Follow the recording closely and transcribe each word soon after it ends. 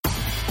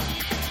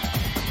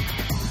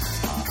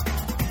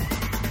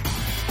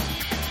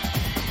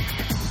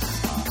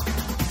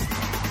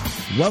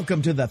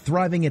Welcome to the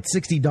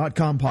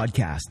ThrivingAt60.com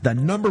podcast, the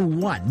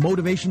 #1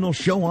 motivational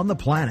show on the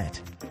planet.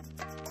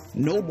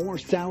 No more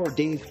sour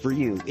days for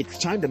you. It's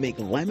time to make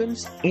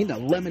lemons into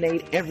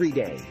lemonade every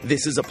day.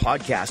 This is a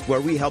podcast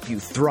where we help you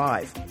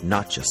thrive,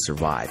 not just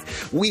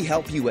survive. We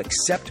help you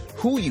accept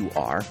who you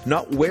are,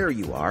 not where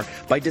you are,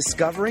 by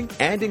discovering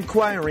and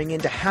inquiring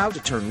into how to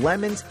turn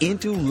lemons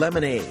into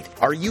lemonade.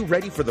 Are you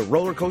ready for the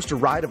roller coaster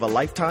ride of a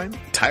lifetime?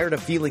 Tired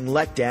of feeling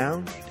let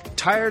down?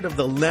 Tired of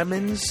the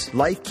lemons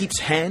life keeps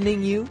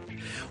handing you?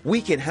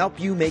 We can help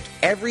you make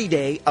every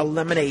day a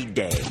lemonade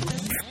day.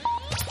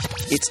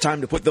 It's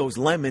time to put those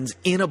lemons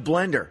in a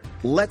blender.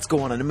 Let's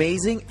go on an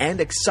amazing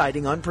and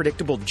exciting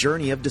unpredictable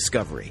journey of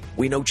discovery.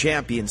 We know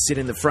champions sit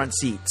in the front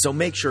seat, so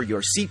make sure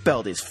your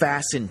seatbelt is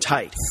fastened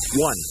tight.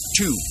 1,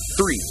 2,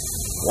 3,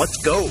 let's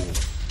go.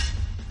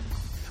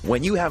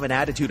 When you have an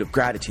attitude of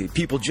gratitude,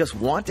 people just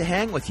want to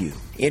hang with you.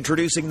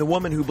 Introducing the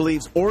woman who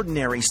believes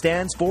ordinary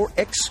stands for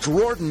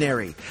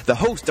extraordinary. The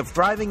host of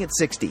Thriving at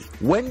 60,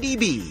 Wendy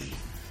B.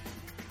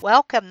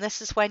 Welcome,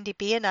 this is Wendy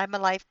B. and I'm a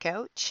life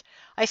coach.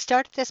 I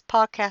started this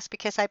podcast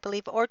because I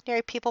believe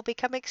ordinary people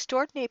become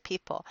extraordinary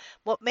people.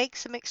 What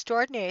makes them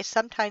extraordinary is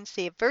sometimes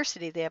the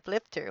adversity they have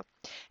lived through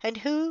and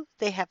who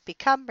they have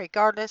become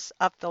regardless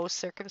of those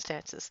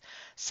circumstances.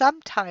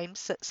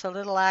 Sometimes it's the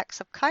little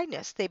acts of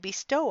kindness they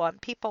bestow on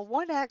people,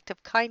 one act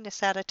of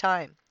kindness at a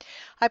time.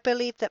 I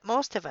believe that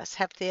most of us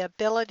have the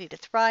ability to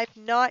thrive,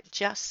 not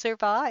just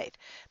survive.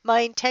 My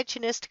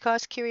intention is to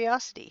cause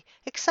curiosity,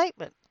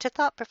 excitement, to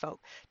thought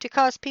provoke, to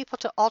cause people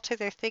to alter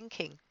their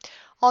thinking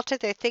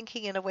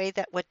in a way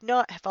that would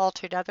not have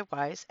altered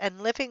otherwise,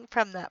 and living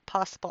from that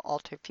possible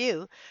altered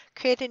view,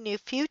 create a new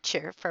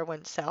future for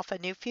oneself, a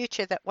new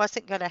future that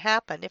wasn't going to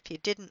happen if you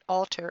didn't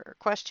alter or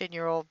question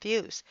your old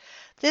views.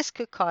 This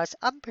could cause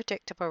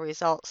unpredictable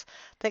results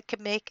that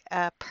can make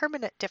a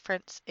permanent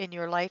difference in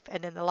your life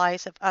and in the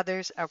lives of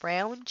others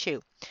around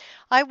you.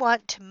 I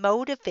want to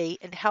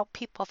motivate and help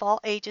people of all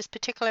ages,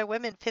 particularly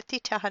women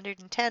 50 to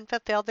 110,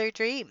 fulfill their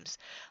dreams.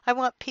 I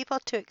want people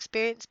to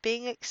experience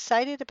being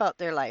excited about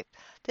their life.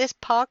 This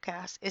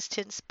podcast is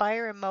to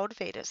inspire and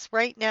motivate us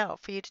right now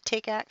for you to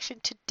take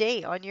action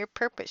today on your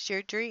purpose,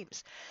 your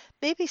dreams.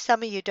 Maybe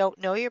some of you don't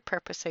know your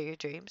purpose or your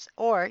dreams,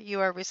 or you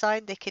are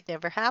resigned they could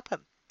never happen.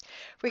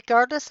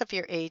 Regardless of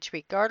your age,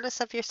 regardless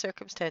of your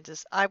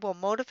circumstances, I will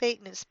motivate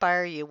and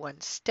inspire you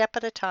one step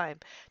at a time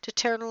to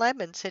turn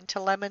lemons into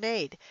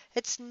lemonade.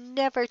 It's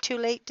never too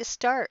late to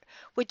start.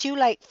 Would you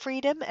like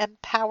freedom and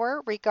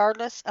power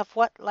regardless of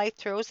what life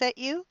throws at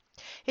you?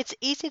 It's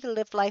easy to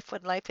live life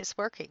when life is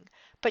working,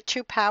 but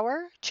true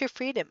power, true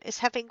freedom is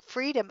having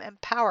freedom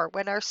and power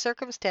when our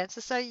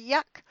circumstances are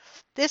yuck.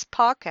 This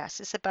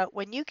podcast is about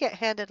when you get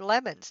handed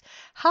lemons,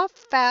 how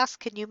fast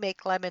can you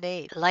make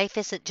lemonade? Life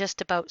isn't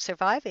just about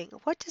surviving.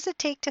 What does it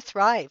take to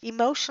thrive?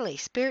 Emotionally,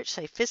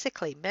 spiritually,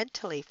 physically,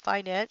 mentally,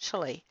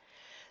 financially.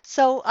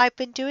 So I've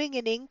been doing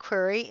an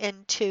inquiry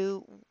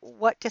into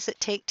what does it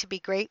take to be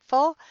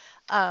grateful,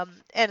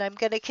 and I'm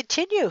going to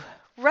continue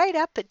right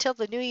up until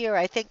the new year.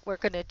 I think we're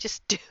going to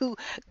just do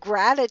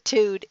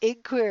gratitude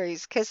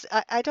inquiries because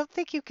I don't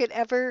think you can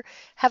ever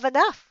have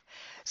enough.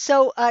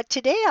 So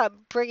today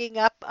I'm bringing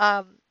up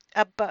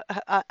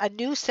a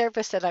new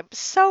service that I'm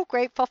so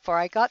grateful for.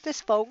 I got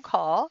this phone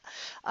call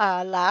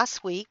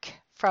last week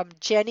from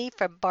Jenny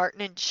from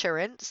Barton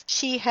Insurance.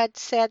 She had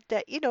said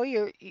that,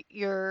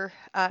 your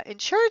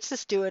insurance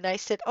is due. And I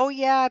said, oh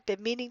yeah, I've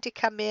been meaning to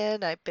come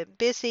in. I've been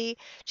busy.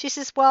 She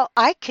says, well,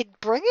 I could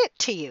bring it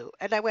to you.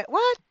 And I went,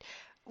 what?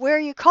 Where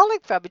are you calling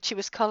from? And she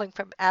was calling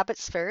from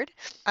Abbotsford.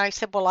 I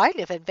said, well, I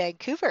live in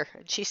Vancouver.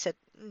 And she said,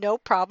 no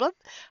problem.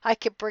 I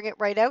can bring it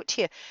right out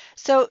to you.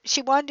 So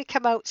she wanted to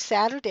come out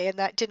Saturday and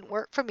that didn't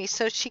work for me.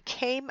 So she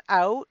came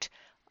out,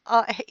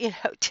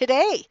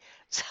 today.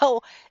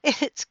 So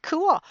it's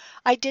cool.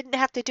 I didn't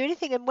have to do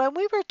anything. And when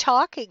we were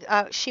talking,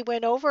 she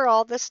went over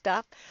all this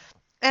stuff.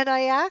 And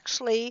I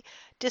actually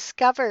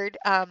discovered,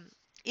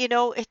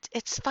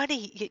 it's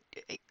funny.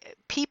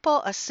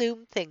 People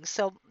assume things.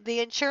 So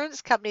the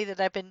insurance company that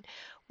I've been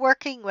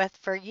working with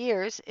for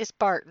years is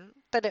Barton,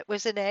 but it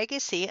was in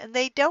Agassiz, and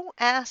they don't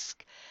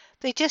ask.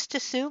 They just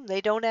assume.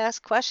 They don't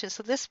ask questions.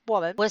 So this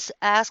woman was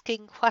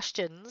asking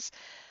questions,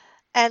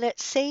 and it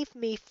saved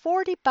me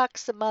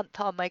 $40 a month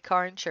on my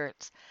car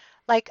insurance.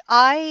 Like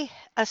I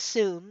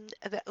assumed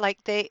that,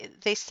 like they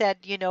said,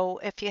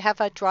 if you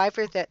have a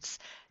driver that's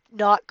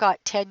not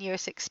got 10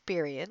 years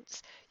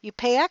experience, you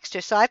pay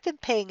extra. So I've been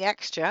paying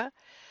extra.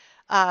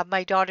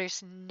 My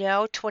daughter's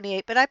now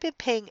 28, but I've been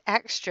paying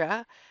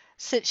extra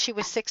since she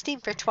was 16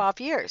 for 12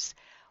 years.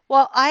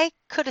 Well, I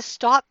could have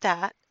stopped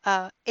that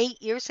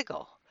 8 years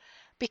ago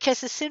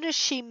because as soon as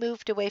she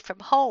moved away from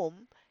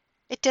home,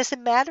 it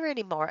doesn't matter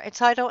anymore. And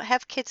so I don't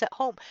have kids at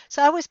home.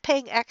 So I was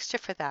paying extra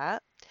for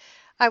that.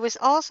 I was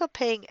also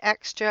paying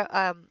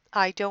extra.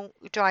 I don't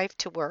drive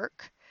to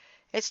work.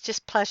 It's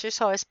just pleasure.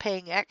 So I was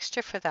paying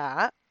extra for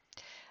that.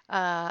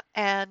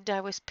 And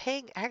I was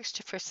paying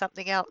extra for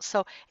something else.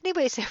 So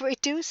anyways, I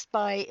reduced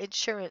my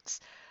insurance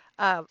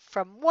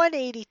from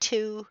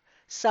 $182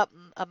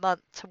 something a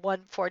month to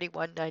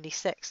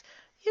 $141.96.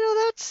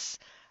 That's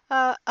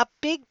a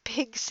big,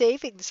 big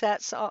savings.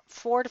 That's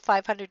 $400 to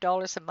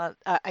 $500 a month,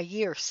 a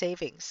year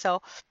savings.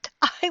 So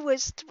I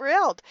was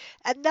thrilled.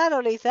 And not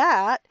only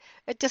that,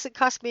 it doesn't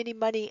cost me any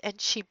money, and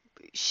she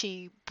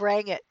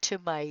bring it to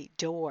my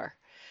door.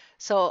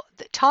 So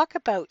talk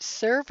about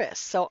service.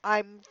 So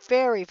I'm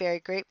very, very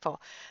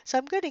grateful. So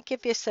I'm going to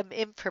give you some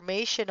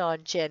information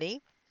on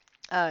Jenny.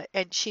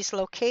 And she's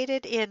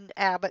located in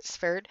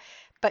Abbotsford,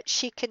 but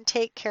she can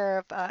take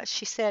care of,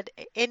 she said,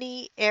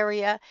 any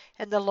area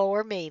in the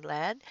lower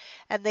mainland.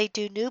 And they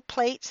do new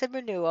plates and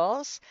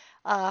renewals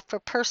for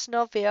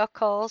personal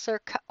vehicles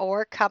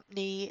or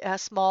company,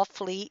 small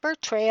fleet, or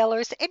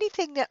trailers,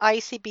 anything that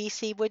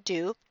ICBC would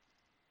do.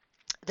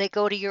 They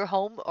go to your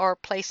home or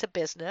place of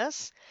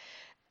business.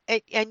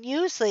 And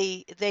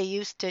usually they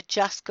used to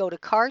just go to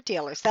car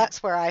dealers.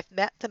 That's where I've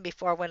met them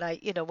before when I,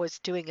 was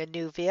doing a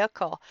new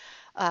vehicle.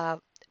 Uh,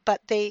 but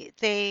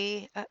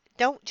they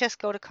don't just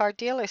go to car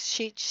dealers.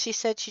 She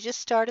said she just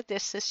started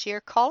this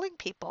year calling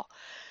people.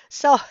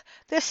 So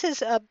this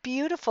is a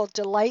beautiful,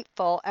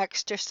 delightful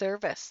extra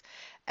service.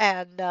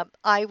 And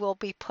I will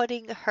be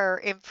putting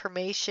her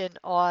information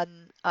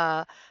on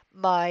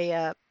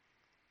my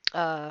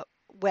uh,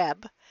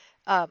 web.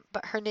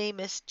 But her name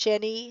is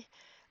Jenny,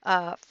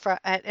 and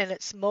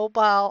it's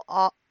Mobile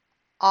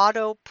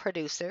Auto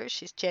Producer.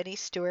 She's Jenny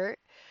Stewart.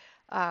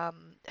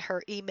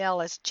 Her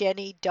email is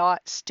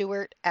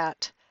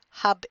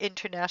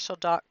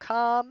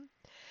jenny.stewart@hubinternational.com,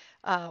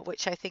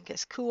 which I think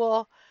is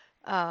cool.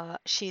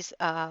 She's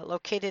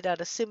located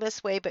out of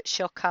Sumas Way, but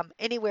she'll come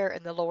anywhere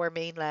in the lower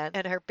mainland.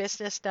 And her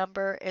business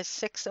number is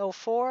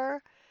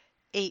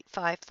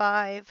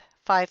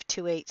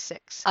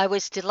 604-855-5286. I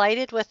was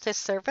delighted with this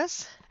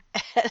service.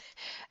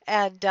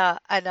 And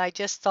I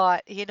just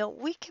thought,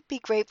 we can be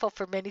grateful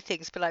for many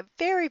things, but I'm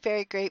very,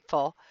 very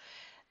grateful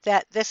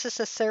that this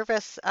is a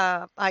service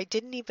I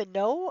didn't even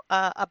know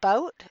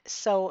about.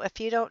 So if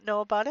you don't know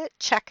about it,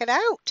 check it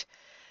out.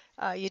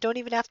 You don't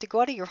even have to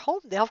go out of your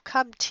home. They'll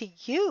come to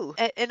you.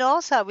 And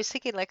also, I was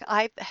thinking, like,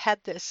 I've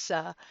had this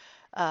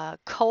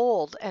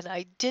cold, and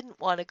I didn't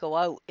want to go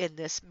out in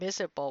this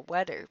miserable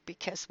weather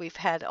because we've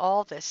had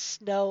all this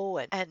snow,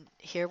 and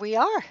here we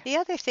are. The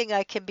other thing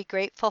I can be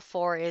grateful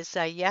for is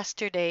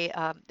yesterday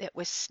it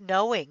was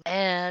snowing,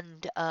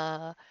 and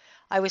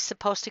I was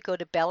supposed to go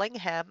to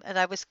Bellingham, and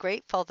I was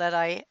grateful that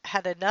I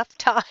had enough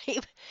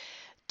time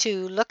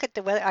to look at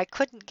the weather. I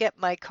couldn't get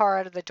my car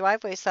out of the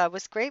driveway, so I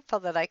was grateful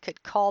that I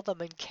could call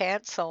them and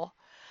cancel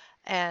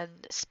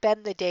and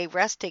spend the day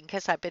resting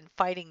because I've been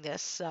fighting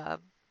this.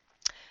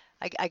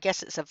 I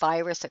guess it's a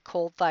virus, a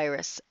cold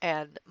virus,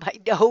 and my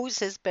nose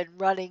has been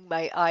running.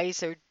 My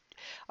eyes are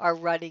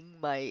running.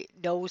 My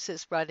nose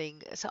is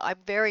running. So I'm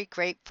very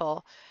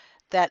grateful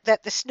that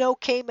the snow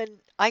came and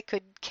I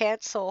could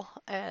cancel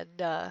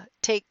and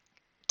take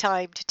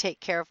time to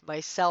take care of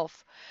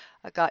myself.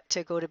 I got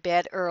to go to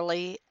bed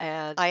early,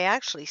 and I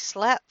actually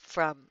slept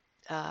from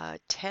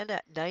 10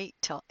 at night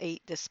till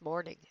 8 this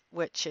morning,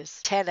 which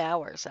is 10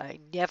 hours. I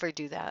never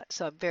do that.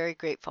 So I'm very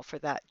grateful for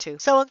that too.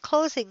 So in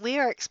closing, we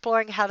are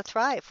exploring how to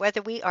thrive,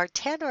 whether we are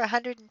 10 or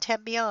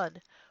 110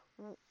 beyond.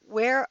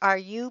 Where are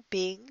you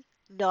being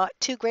not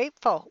too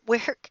grateful?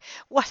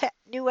 What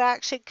new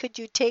action could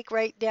you take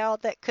right now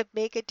that could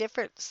make a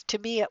difference? To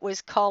me, it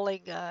was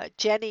calling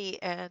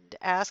Jenny and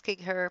asking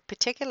her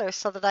particulars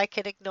so that I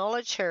can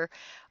acknowledge her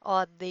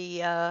on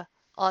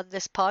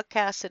this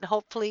podcast, and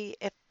hopefully,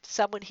 if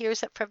someone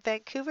hears it from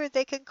Vancouver,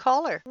 they can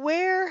call her.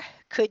 Where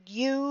could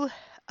you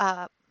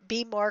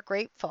be more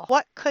grateful?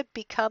 What could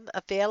become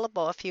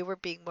available if you were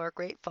being more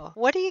grateful?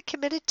 What are you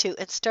committed to,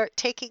 and start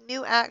taking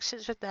new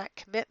actions with that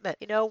commitment?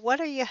 What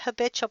are your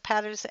habitual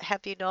patterns that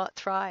have you not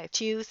thrived?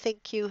 Do you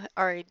think you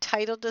are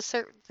entitled to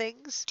certain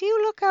things? Do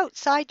you look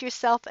outside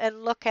yourself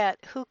and look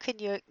at who can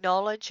you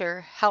acknowledge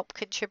or help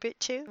contribute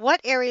to?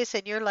 What areas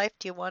in your life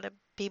do you want to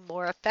be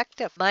more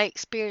effective? My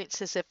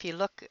experience is if you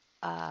look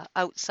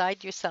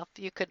outside yourself,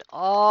 you can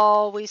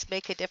always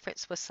make a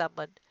difference with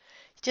someone.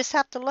 Just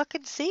have to look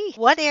and see.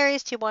 What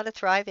areas do you want to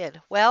thrive in?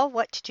 Well,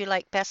 what did you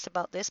like best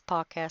about this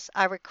podcast?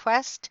 I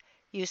request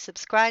you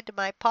subscribe to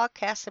my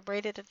podcast and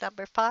rate it at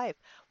number 5.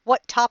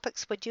 What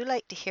topics would you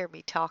like to hear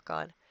me talk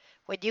on?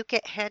 When you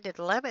get handed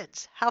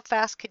lemons, how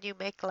fast can you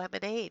make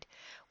lemonade?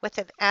 With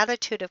an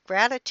attitude of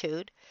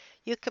gratitude,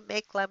 you can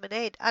make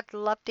lemonade. I'd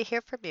love to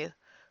hear from you.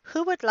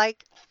 Who would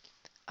like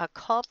a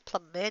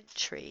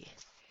complimentary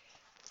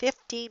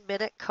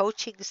 15-minute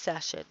coaching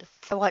session?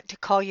 I want to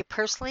call you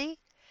personally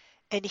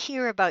and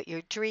hear about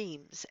your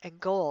dreams and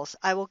goals.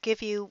 I will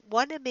give you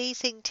one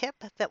amazing tip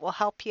that will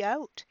help you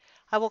out.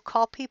 I will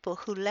call people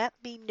who let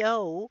me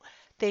know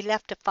they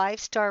left a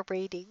 5-star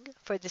rating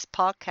for this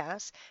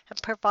podcast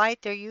and provide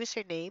their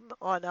username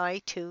on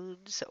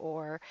iTunes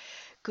or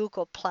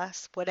Google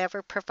Plus,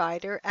 whatever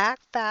provider.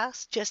 Act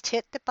fast. Just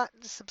hit the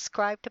button,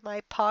 subscribe to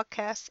my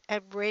podcast,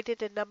 and rate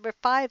it at number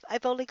 5.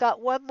 I've only got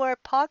one more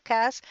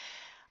podcast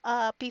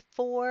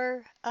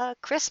before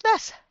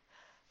Christmas.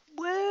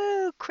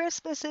 Woo!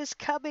 Christmas is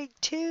coming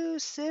too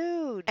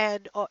soon.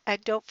 And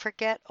don't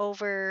forget,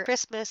 over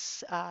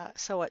Christmas,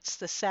 so it's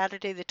the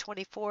Saturday the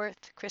 24th,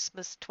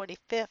 Christmas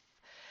 25th,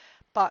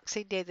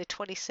 Boxing Day the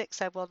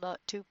 26th, I will not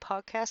do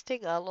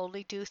podcasting. I'll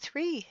only do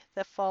 3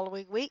 the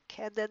following week,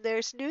 and then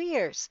there's New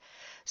Year's.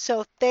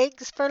 So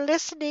thanks for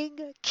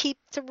listening. Keep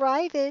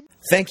thriving.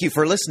 Thank you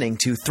for listening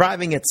to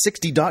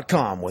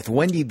ThrivingAt60.com with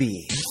Wendy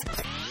B.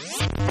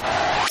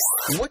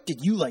 What did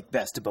you like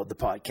best about the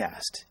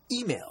podcast?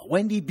 Email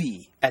Wendy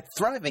B at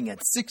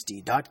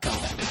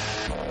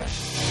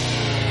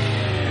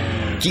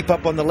ThrivingAt60.com. Keep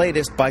up on the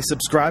latest by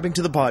subscribing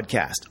to the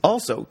podcast.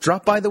 Also,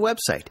 drop by the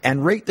website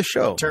and rate the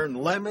show. Turn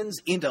lemons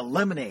into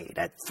lemonade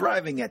at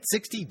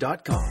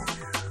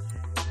ThrivingAt60.com.